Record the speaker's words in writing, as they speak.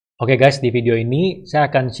Oke guys, di video ini saya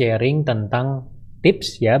akan sharing tentang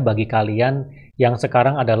tips ya bagi kalian yang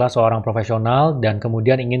sekarang adalah seorang profesional dan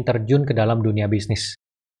kemudian ingin terjun ke dalam dunia bisnis.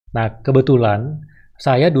 Nah, kebetulan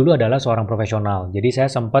saya dulu adalah seorang profesional. Jadi saya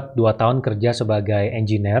sempat 2 tahun kerja sebagai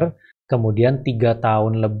engineer, kemudian 3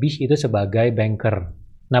 tahun lebih itu sebagai banker.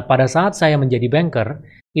 Nah, pada saat saya menjadi banker,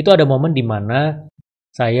 itu ada momen di mana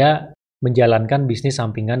saya menjalankan bisnis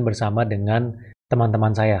sampingan bersama dengan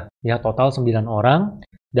teman-teman saya. Ya, total 9 orang.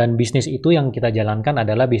 Dan bisnis itu yang kita jalankan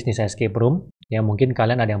adalah bisnis escape room. Ya, mungkin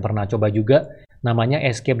kalian ada yang pernah coba juga. Namanya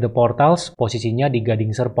Escape the Portals, posisinya di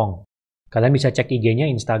Gading Serpong. Kalian bisa cek IG-nya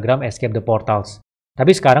Instagram Escape the Portals.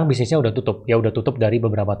 Tapi sekarang bisnisnya udah tutup. Ya, udah tutup dari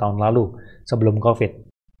beberapa tahun lalu, sebelum COVID.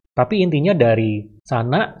 Tapi intinya dari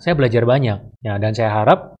sana saya belajar banyak. Ya, dan saya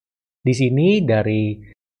harap di sini dari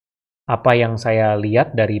apa yang saya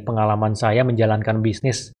lihat dari pengalaman saya menjalankan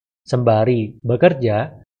bisnis sembari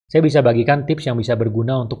bekerja, saya bisa bagikan tips yang bisa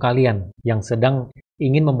berguna untuk kalian yang sedang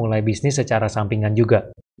ingin memulai bisnis secara sampingan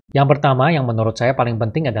juga. Yang pertama, yang menurut saya paling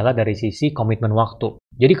penting adalah dari sisi komitmen waktu.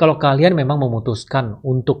 Jadi kalau kalian memang memutuskan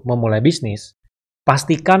untuk memulai bisnis,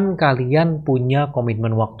 pastikan kalian punya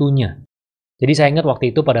komitmen waktunya. Jadi saya ingat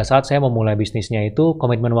waktu itu pada saat saya memulai bisnisnya itu,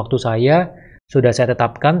 komitmen waktu saya sudah saya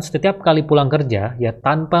tetapkan setiap kali pulang kerja, ya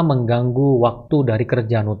tanpa mengganggu waktu dari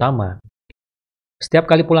kerjaan utama. Setiap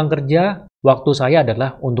kali pulang kerja, waktu saya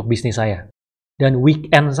adalah untuk bisnis saya. Dan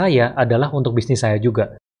weekend saya adalah untuk bisnis saya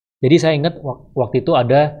juga. Jadi saya ingat waktu itu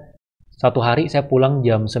ada satu hari saya pulang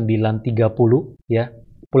jam 9.30, ya.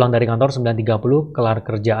 Pulang dari kantor 9.30, kelar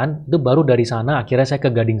kerjaan. Itu baru dari sana akhirnya saya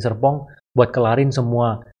ke Gading Serpong buat kelarin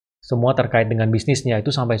semua terkait dengan bisnisnya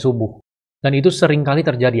itu sampai subuh. Dan itu sering kali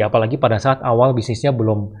terjadi, apalagi pada saat awal bisnisnya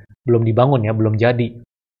belum dibangun ya, belum jadi.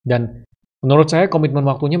 Dan menurut saya komitmen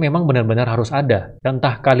waktunya memang benar-benar harus ada.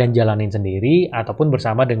 Entah kalian jalanin sendiri ataupun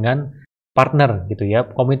bersama dengan partner gitu ya.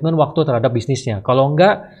 Komitmen waktu terhadap bisnisnya. Kalau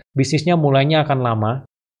enggak, bisnisnya mulainya akan lama.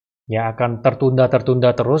 Ya akan tertunda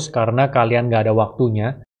terus karena kalian nggak ada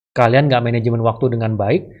waktunya. Kalian nggak manajemen waktu dengan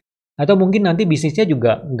baik. Atau mungkin nanti bisnisnya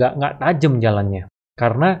juga nggak tajam jalannya.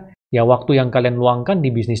 Karena ya waktu yang kalian luangkan di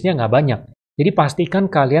bisnisnya nggak banyak. Jadi pastikan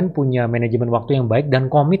kalian punya manajemen waktu yang baik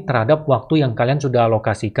dan komit terhadap waktu yang kalian sudah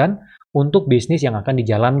alokasikan untuk bisnis yang akan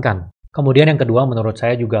dijalankan. Kemudian yang kedua menurut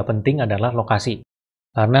saya juga penting adalah lokasi.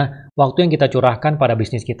 Karena waktu yang kita curahkan pada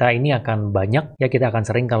bisnis kita ini akan banyak, ya kita akan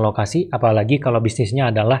sering ke lokasi, apalagi kalau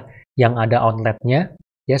bisnisnya adalah yang ada outletnya,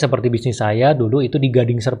 ya seperti bisnis saya dulu itu di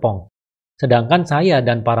Gading Serpong. Sedangkan saya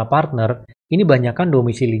dan para partner, ini banyakkan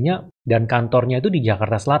domisilinya dan kantornya itu di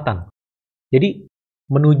Jakarta Selatan. Jadi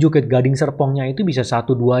menuju ke Gading Serpongnya itu bisa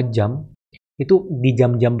 1-2 jam, itu di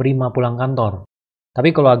jam-jam prima pulang kantor.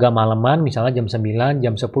 Tapi kalau agak malaman, misalnya jam 9,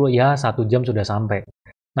 jam 10, ya 1 jam sudah sampai.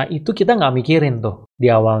 Nah, itu kita nggak mikirin tuh di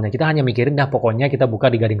awalnya. Kita hanya mikirin, dah pokoknya kita buka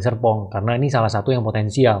di Gading Serpong, karena ini salah satu yang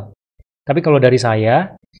potensial. Tapi kalau dari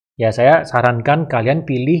saya, ya saya sarankan kalian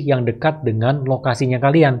pilih yang dekat dengan lokasinya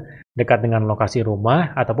kalian. Dekat dengan lokasi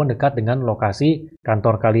rumah, ataupun dekat dengan lokasi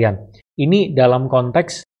kantor kalian. Ini dalam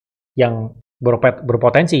konteks yang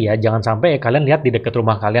berpotensi ya, jangan sampai kalian lihat di dekat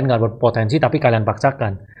rumah kalian nggak berpotensi tapi kalian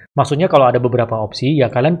paksakan. Maksudnya kalau ada beberapa opsi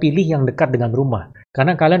ya kalian pilih yang dekat dengan rumah,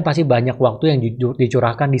 karena kalian pasti banyak waktu yang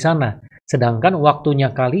dicurahkan di sana. Sedangkan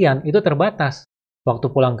waktunya kalian itu terbatas,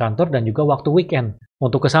 waktu pulang kantor dan juga waktu weekend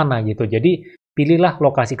untuk ke sana gitu. Jadi pilihlah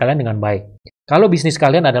lokasi kalian dengan baik. Kalau bisnis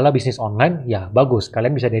kalian adalah bisnis online, ya bagus,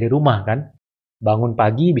 kalian bisa dari rumah kan. Bangun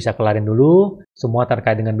pagi bisa kelarin dulu semua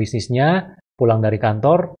terkait dengan bisnisnya, pulang dari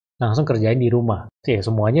kantor langsung kerjain di rumah. Ya,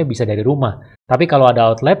 semuanya bisa dari rumah. Tapi kalau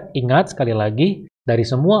ada outlet, ingat sekali lagi, dari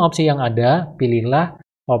semua opsi yang ada, pilihlah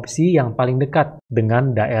opsi yang paling dekat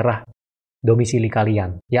dengan daerah domisili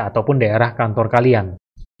kalian, ya ataupun daerah kantor kalian.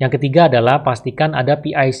 Yang ketiga adalah pastikan ada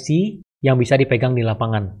PIC yang bisa dipegang di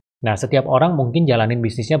lapangan. Nah, setiap orang mungkin jalanin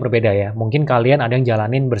bisnisnya berbeda ya. Mungkin kalian ada yang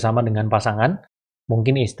jalanin bersama dengan pasangan,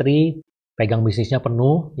 mungkin istri pegang bisnisnya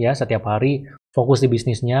penuh ya setiap hari, fokus di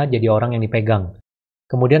bisnisnya jadi orang yang dipegang.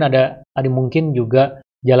 Kemudian ada mungkin juga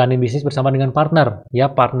jalanin bisnis bersama dengan partner.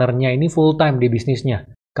 Ya, partnernya ini full time di bisnisnya.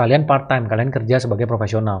 Kalian part time, kalian kerja sebagai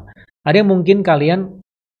profesional. Ada yang mungkin kalian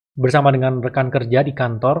bersama dengan rekan kerja di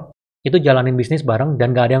kantor, itu jalanin bisnis bareng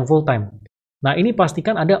dan gak ada yang full time. Nah, ini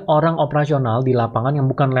pastikan ada orang operasional di lapangan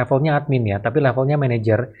yang bukan levelnya admin ya, tapi levelnya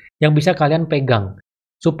manajer yang bisa kalian pegang.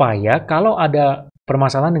 Supaya kalau ada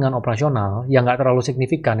permasalahan dengan operasional yang gak terlalu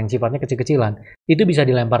signifikan, yang sifatnya kecil-kecilan, itu bisa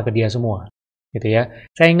dilempar ke dia semua. Gitu ya.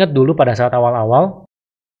 Saya ingat dulu pada saat awal-awal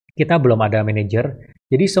kita belum ada manajer,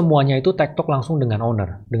 jadi semuanya itu tektok langsung dengan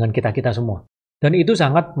owner, dengan kita-kita semua. Dan itu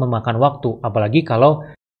sangat memakan waktu, apalagi kalau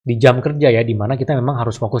di jam kerja ya, di mana kita memang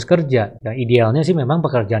harus fokus kerja. Dan idealnya sih memang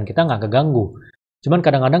pekerjaan kita nggak keganggu. Cuman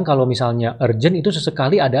kadang-kadang kalau misalnya urgent itu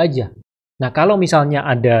sesekali ada aja. Nah, kalau misalnya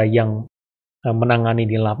ada yang menangani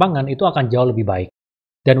di lapangan itu akan jauh lebih baik.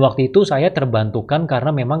 Dan waktu itu saya terbantukan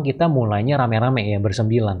karena memang kita mulainya rame-rame ya,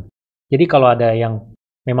 bersembilan. Jadi kalau ada yang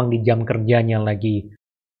memang di jam kerjanya lagi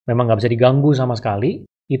memang nggak bisa diganggu sama sekali,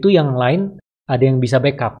 itu yang lain ada yang bisa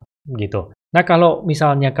backup gitu. Nah, kalau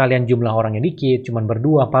misalnya kalian jumlah orangnya dikit, cuman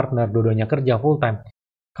berdua partner, dua-duanya kerja full time,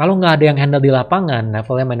 kalau nggak ada yang handle di lapangan,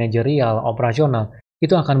 levelnya manajerial, operasional,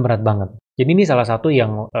 itu akan berat banget. Jadi ini salah satu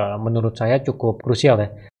yang menurut saya cukup krusial ya.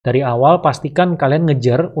 Dari awal pastikan kalian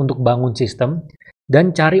ngejar untuk bangun sistem dan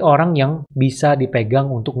cari orang yang bisa dipegang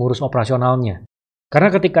untuk ngurus operasionalnya. Karena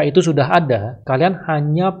ketika itu sudah ada, kalian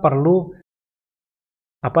hanya perlu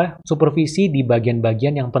supervisi di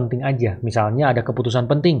bagian-bagian yang penting aja. Misalnya ada keputusan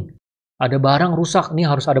penting, ada barang rusak nih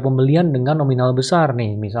harus ada pembelian dengan nominal besar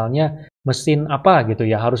nih. Misalnya mesin apa gitu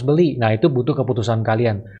ya harus beli. Nah itu butuh keputusan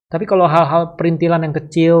kalian. Tapi kalau hal-hal perintilan yang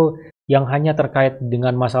kecil yang hanya terkait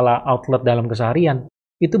dengan masalah outlet dalam keseharian,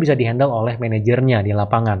 itu bisa dihandle oleh manajernya di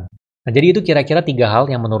lapangan. Nah, jadi itu kira-kira 3 hal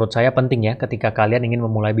yang menurut saya penting ya ketika kalian ingin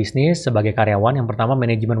memulai bisnis sebagai karyawan. Yang pertama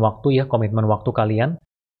manajemen waktu ya, komitmen waktu kalian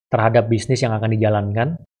terhadap bisnis yang akan dijalankan.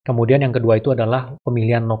 Kemudian yang kedua itu adalah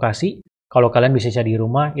pemilihan lokasi. Kalau kalian bisnisnya di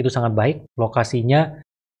rumah itu sangat baik. Lokasinya,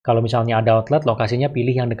 kalau misalnya ada outlet, lokasinya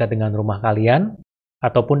pilih yang dekat dengan rumah kalian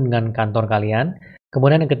ataupun dengan kantor kalian.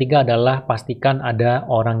 Kemudian yang ketiga adalah pastikan ada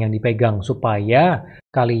orang yang dipegang supaya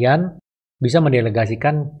kalian bisa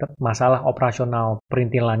mendelegasikan masalah operasional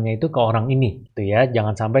perintilannya itu ke orang ini, gitu ya.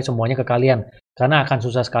 Jangan sampai semuanya ke kalian, karena akan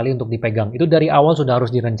susah sekali untuk dipegang. Itu dari awal sudah harus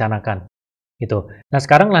direncanakan, gitu. Nah,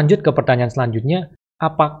 sekarang lanjut ke pertanyaan selanjutnya,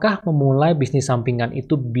 apakah memulai bisnis sampingan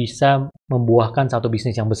itu bisa membuahkan satu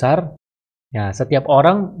bisnis yang besar? Nah, setiap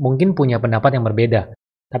orang mungkin punya pendapat yang berbeda.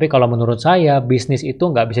 Tapi kalau menurut saya, bisnis itu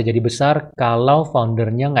nggak bisa jadi besar kalau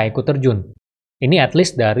foundernya nggak ikut terjun. Ini at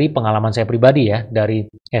least dari pengalaman saya pribadi ya, dari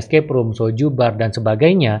escape room, soju bar, dan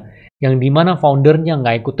sebagainya, yang dimana foundernya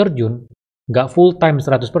nggak ikut terjun, nggak full time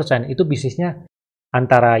 100%, itu bisnisnya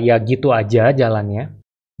antara ya gitu aja jalannya,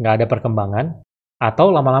 nggak ada perkembangan, atau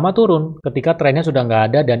lama-lama turun ketika trennya sudah nggak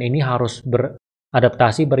ada dan ini harus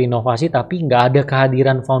beradaptasi, berinovasi, tapi nggak ada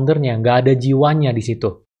kehadiran foundernya, nggak ada jiwanya di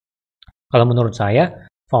situ. Kalau menurut saya,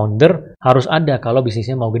 founder harus ada kalau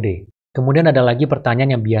bisnisnya mau gede. Kemudian ada lagi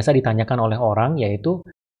pertanyaan yang biasa ditanyakan oleh orang, yaitu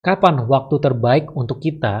kapan waktu terbaik untuk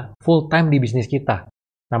kita full time di bisnis kita?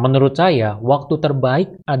 Nah, menurut saya, waktu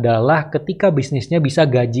terbaik adalah ketika bisnisnya bisa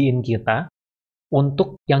gajiin kita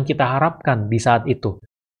untuk yang kita harapkan di saat itu.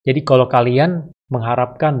 Jadi kalau kalian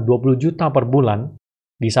mengharapkan 20 juta per bulan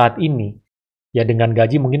di saat ini, ya dengan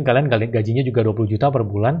gaji mungkin kalian gajinya juga 20 juta per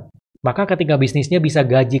bulan, maka ketika bisnisnya bisa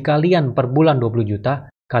gaji kalian per bulan 20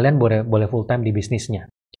 juta, kalian boleh full time di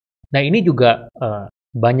bisnisnya. Nah, ini juga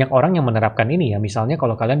banyak orang yang menerapkan ini ya. Misalnya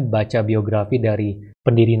kalau kalian baca biografi dari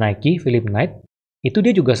pendiri Nike, Philip Knight, itu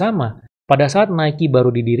dia juga sama. Pada saat Nike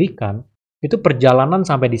baru didirikan, itu perjalanan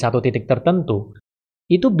sampai di satu titik tertentu,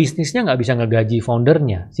 itu bisnisnya nggak bisa ngegaji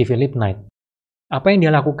foundernya, si Philip Knight. Apa yang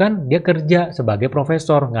dia lakukan? Dia kerja sebagai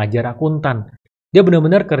profesor, ngajar akuntan. Dia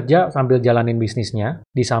benar-benar kerja sambil jalanin bisnisnya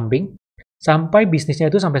di samping, sampai bisnisnya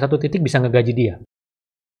itu sampai satu titik bisa ngegaji dia.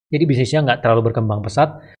 Jadi bisnisnya nggak terlalu berkembang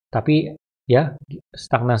pesat, tapi ya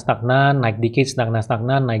stagnan-stagnan, naik dikit,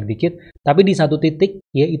 stagnan-stagnan, naik dikit. Tapi di satu titik,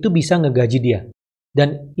 ya itu bisa ngegaji dia.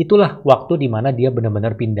 Dan itulah waktu di mana dia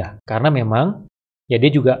benar-benar pindah. Karena memang, ya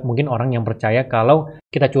dia juga mungkin orang yang percaya kalau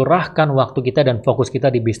kita curahkan waktu kita dan fokus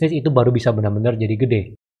kita di bisnis, itu baru bisa benar-benar jadi gede.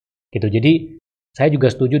 Gitu. Jadi, saya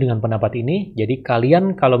juga setuju dengan pendapat ini. Jadi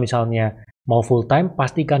kalian kalau misalnya mau full time,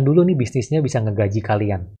 pastikan dulu nih bisnisnya bisa ngegaji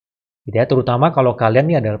kalian. Gitu ya, terutama kalau kalian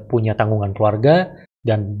nih ada punya tanggungan keluarga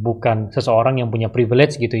dan bukan seseorang yang punya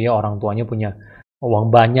privilege gitu ya, orang tuanya punya uang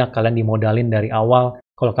banyak, kalian dimodalin dari awal.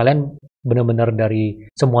 Kalau kalian benar-benar dari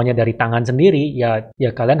semuanya dari tangan sendiri, ya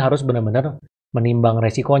kalian harus benar-benar menimbang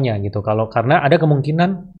resikonya gitu. Karena ada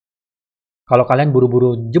kemungkinan kalau kalian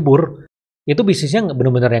buru-buru jebur, itu bisnisnya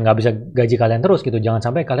benar-benar yang nggak bisa gaji kalian terus gitu. Jangan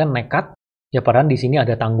sampai kalian nekat. Ya padahal di sini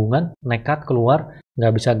ada tanggungan, nekat keluar,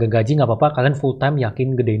 nggak bisa gaji, nggak apa-apa, kalian full time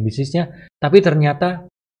yakin gedein bisnisnya, tapi ternyata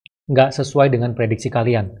nggak sesuai dengan prediksi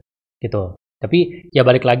kalian, gitu. Tapi ya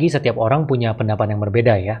balik lagi, setiap orang punya pendapat yang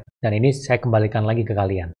berbeda ya, dan ini saya kembalikan lagi ke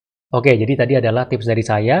kalian. Oke, jadi tadi adalah tips dari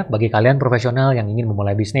saya bagi kalian profesional yang ingin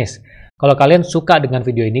memulai bisnis. Kalau kalian suka dengan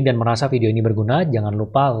video ini dan merasa video ini berguna, jangan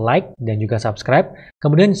lupa like dan juga subscribe,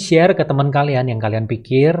 kemudian share ke teman kalian yang kalian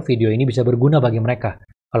pikir video ini bisa berguna bagi mereka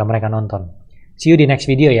kalau mereka nonton. See you di next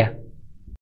video ya.